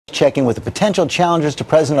check in with the potential challengers to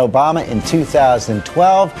President Obama in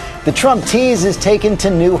 2012. The Trump tease is taken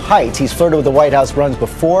to new heights. He's flirted with the White House runs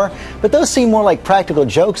before, but those seem more like practical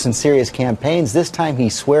jokes than serious campaigns. This time he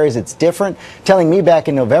swears it's different, telling me back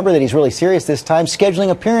in November that he's really serious this time,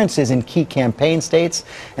 scheduling appearances in key campaign states.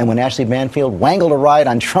 And when Ashley Banfield wangled a ride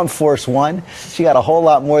on Trump Force One, she got a whole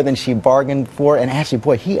lot more than she bargained for. And Ashley,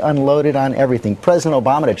 boy, he unloaded on everything. President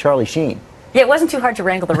Obama to Charlie Sheen. Yeah, it wasn't too hard to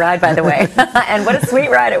wrangle the ride, by the way. And what a sweet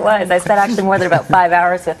ride it was. I spent actually more than about 5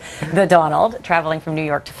 hours with the Donald, traveling from New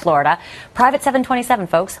York to Florida. Private 727,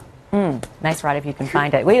 folks. Nice ride if you can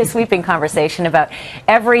find it. We had a sweeping conversation about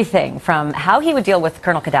everything from how he would deal with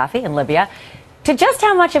Colonel Gaddafi in Libya to just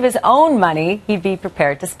how much of his own money he'd be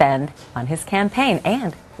prepared to spend on his campaign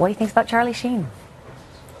and what he thinks about Charlie Sheen.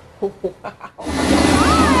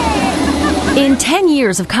 In 10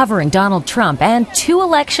 years of covering Donald Trump and 2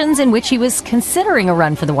 elections in which he was considering a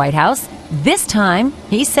run for the White House, this time,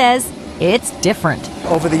 he says, it's different.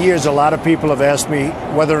 Over the years, a lot of people have asked me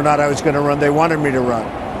whether or not I was going to run. They wanted me to run.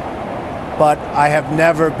 But I have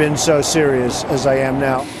never been so serious as I am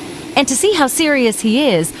now. And to see how serious he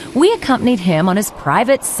is, we accompanied him on his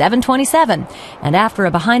private 727. And after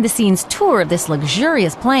a behind-the-scenes tour of this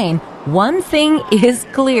luxurious plane, one thing is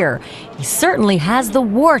clear. He certainly has the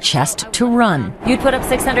war chest to run. You'd put up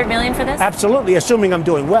 $600 million for this? Absolutely, assuming I'm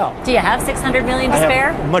doing well. Do you have $600 million to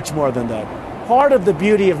spare? I have much more than that. Part of the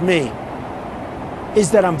beauty of me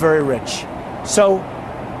is that I'm very rich. So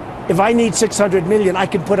if I need $600 million, I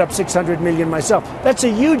can put up $600 million myself. That's a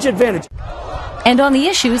huge advantage. And on the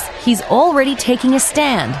issues, he's already taking a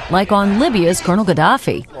stand, like on Libya's Colonel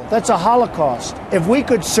Gaddafi. That's a Holocaust. If we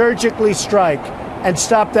could surgically strike and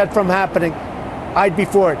stop that from happening, I'd be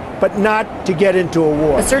for it, but not to get into a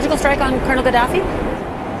war. A surgical strike on Colonel Gaddafi?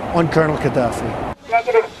 On Colonel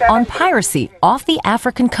Gaddafi. On piracy off the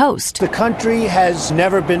African coast. The country has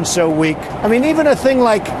never been so weak. I mean, even a thing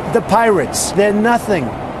like the pirates, they're nothing.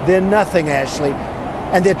 They're nothing, Ashley.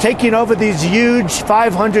 And they're taking over these huge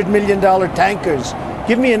 $500 million tankers.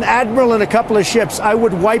 Give me an admiral and a couple of ships. I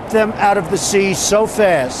would wipe them out of the sea so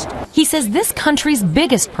fast. He says this country's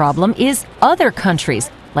biggest problem is other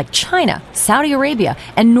countries like China, Saudi Arabia,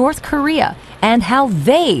 and North Korea, and how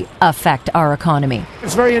they affect our economy.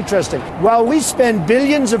 It's very interesting. While we spend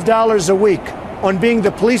billions of dollars a week on being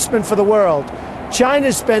the policeman for the world,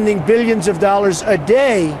 China's spending billions of dollars a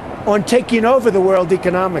day on taking over the world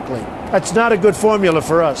economically. That's not a good formula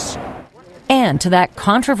for us. And to that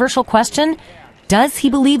controversial question, does he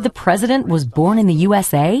believe the president was born in the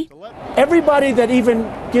USA? Everybody that even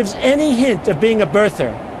gives any hint of being a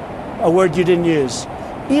birther, a word you didn't use,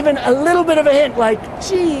 even a little bit of a hint like,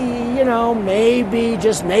 gee, you know, maybe,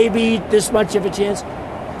 just maybe this much of a chance,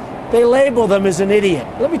 they label them as an idiot.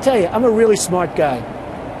 Let me tell you, I'm a really smart guy.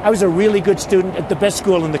 I was a really good student at the best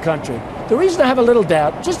school in the country. The reason I have a little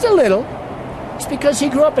doubt, just a little, is because he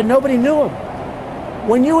grew up and nobody knew him.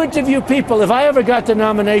 When you interview people, if I ever got the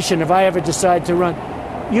nomination, if I ever decide to run,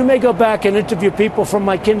 you may go back and interview people from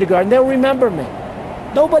my kindergarten. They'll remember me.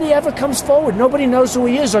 Nobody ever comes forward. Nobody knows who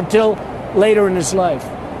he is until later in his life.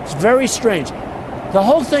 It's very strange. The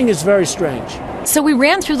whole thing is very strange. So we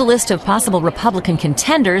ran through the list of possible Republican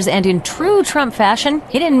contenders, and in true Trump fashion,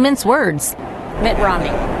 he didn't mince words. Mitt Romney.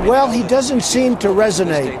 Well, he doesn't seem to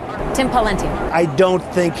resonate. Tim Pawlenty. I don't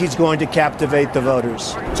think he's going to captivate the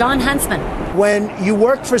voters. Jon Huntsman. When you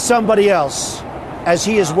work for somebody else, as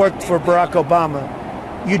he has worked for Barack Obama,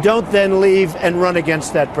 you don't then leave and run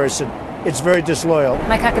against that person. It's very disloyal.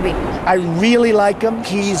 Mike Huckabee. I really like him.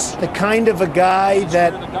 He's the kind of a guy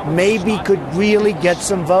that maybe could really get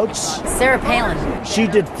some votes. Sarah Palin. She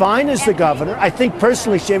did fine as the governor. I think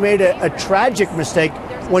personally she made a tragic mistake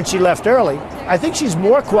when she left early. I think she's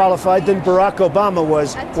more qualified than Barack Obama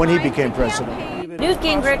was when he became president. Newt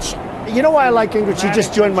Gingrich. You know why I like Gingrich? He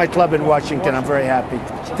just joined my club in Washington. I'm very happy.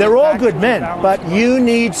 They're all good men, but you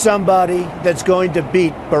need somebody that's going to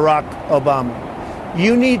beat Barack Obama.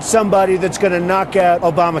 You need somebody that's going to knock out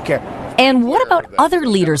Obamacare. And what about other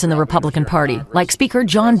leaders in the Republican Party, like Speaker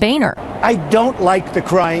John Boehner? I don't like the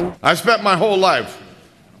crying. I spent my whole life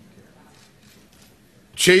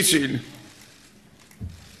chasing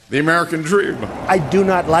the American dream. I do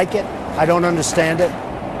not like it. I don't understand it.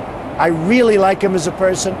 I really like him as a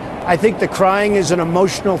person. I think the crying is an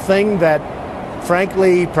emotional thing that,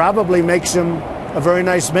 frankly, probably makes him a very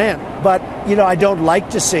nice man. But, you know, I don't like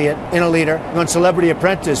to see it in a leader. On Celebrity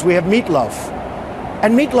Apprentice, we have Meatloaf.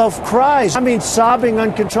 And Meatloaf cries. I mean, sobbing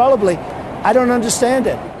uncontrollably. I don't understand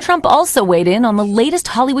it. Trump also weighed in on the latest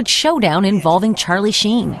Hollywood showdown involving Charlie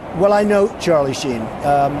Sheen. Well, I know Charlie Sheen.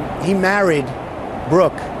 He married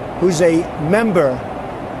Brooke, who's a member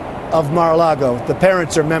of Mar-a-Lago. The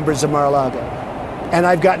parents are members of Mar-a-Lago. And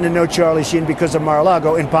I've gotten to know Charlie Sheen because of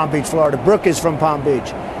Mar-a-Lago in Palm Beach, Florida. Brooke is from Palm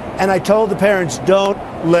Beach. And I told the parents, don't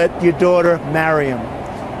let your daughter marry him.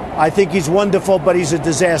 I think he's wonderful, but he's a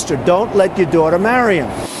disaster. Don't let your daughter marry him.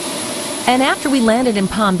 And after we landed in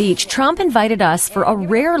Palm Beach, Trump invited us for a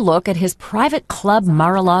rare look at his private club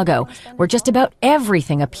Mar-a-Lago, where just about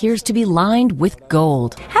everything appears to be lined with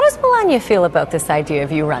gold. How does Melania feel about this idea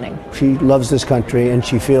of you running? She loves this country, and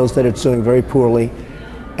she feels that it's doing very poorly,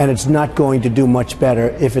 and it's not going to do much better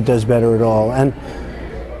if it does better at all. And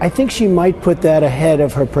I think she might put that ahead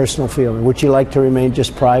of her personal feeling. Would she like to remain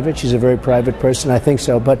just private? She's a very private person, I think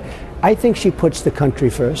so. But I think she puts the country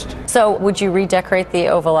first. So would you redecorate the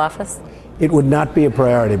Oval Office? It would not be a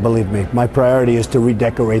priority, believe me. My priority is to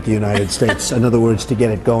redecorate the United States. In other words, to get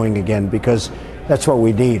it going again, because that's what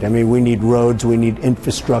we need. I mean, we need roads, we need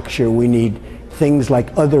infrastructure, we need things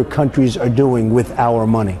like other countries are doing with our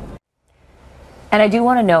money. And I do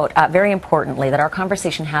want to note, very importantly, that our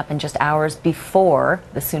conversation happened just hours before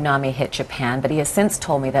the tsunami hit Japan. But he has since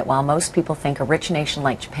told me that while most people think a rich nation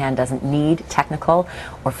like Japan doesn't need technical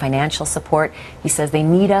or financial support, he says they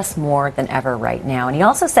need us more than ever right now. And he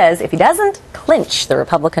also says if he doesn't clinch the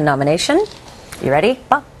Republican nomination, you ready?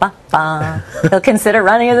 Ba, ba, ba. He'll consider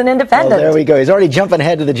running as an independent. Oh, there we go. He's already jumping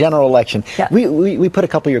ahead to the general election. Yeah. We put a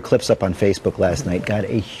couple of your clips up on Facebook last night, got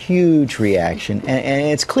a huge reaction.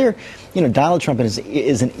 And it's clear, you know, Donald Trump is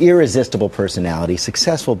an irresistible personality,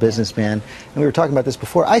 successful businessman. And we were talking about this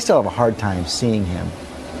before. I still have a hard time seeing him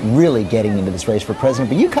really getting into this race for president,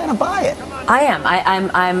 but you kind of buy it. I am.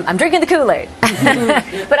 I'm drinking the Kool-Aid.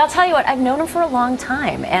 But I'll tell you what, I've known him for a long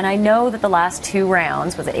time, and I know that the last two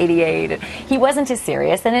rounds, was it 88, he wasn't as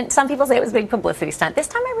serious, and some people say it was a big publicity stunt. This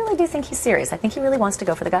time I really do think he's serious. I think he really wants to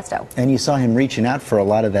go for the gusto. And you saw him reaching out for a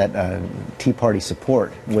lot of that Tea Party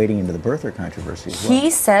support, wading into the birther controversy as well. He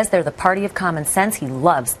says they're the party of common sense. He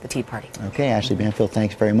loves the Tea Party. Okay, Ashley Banfield,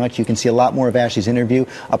 thanks very much. You can see a lot more of Ashley's interview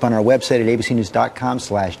up on our website at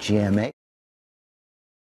abcnews.com/GMA.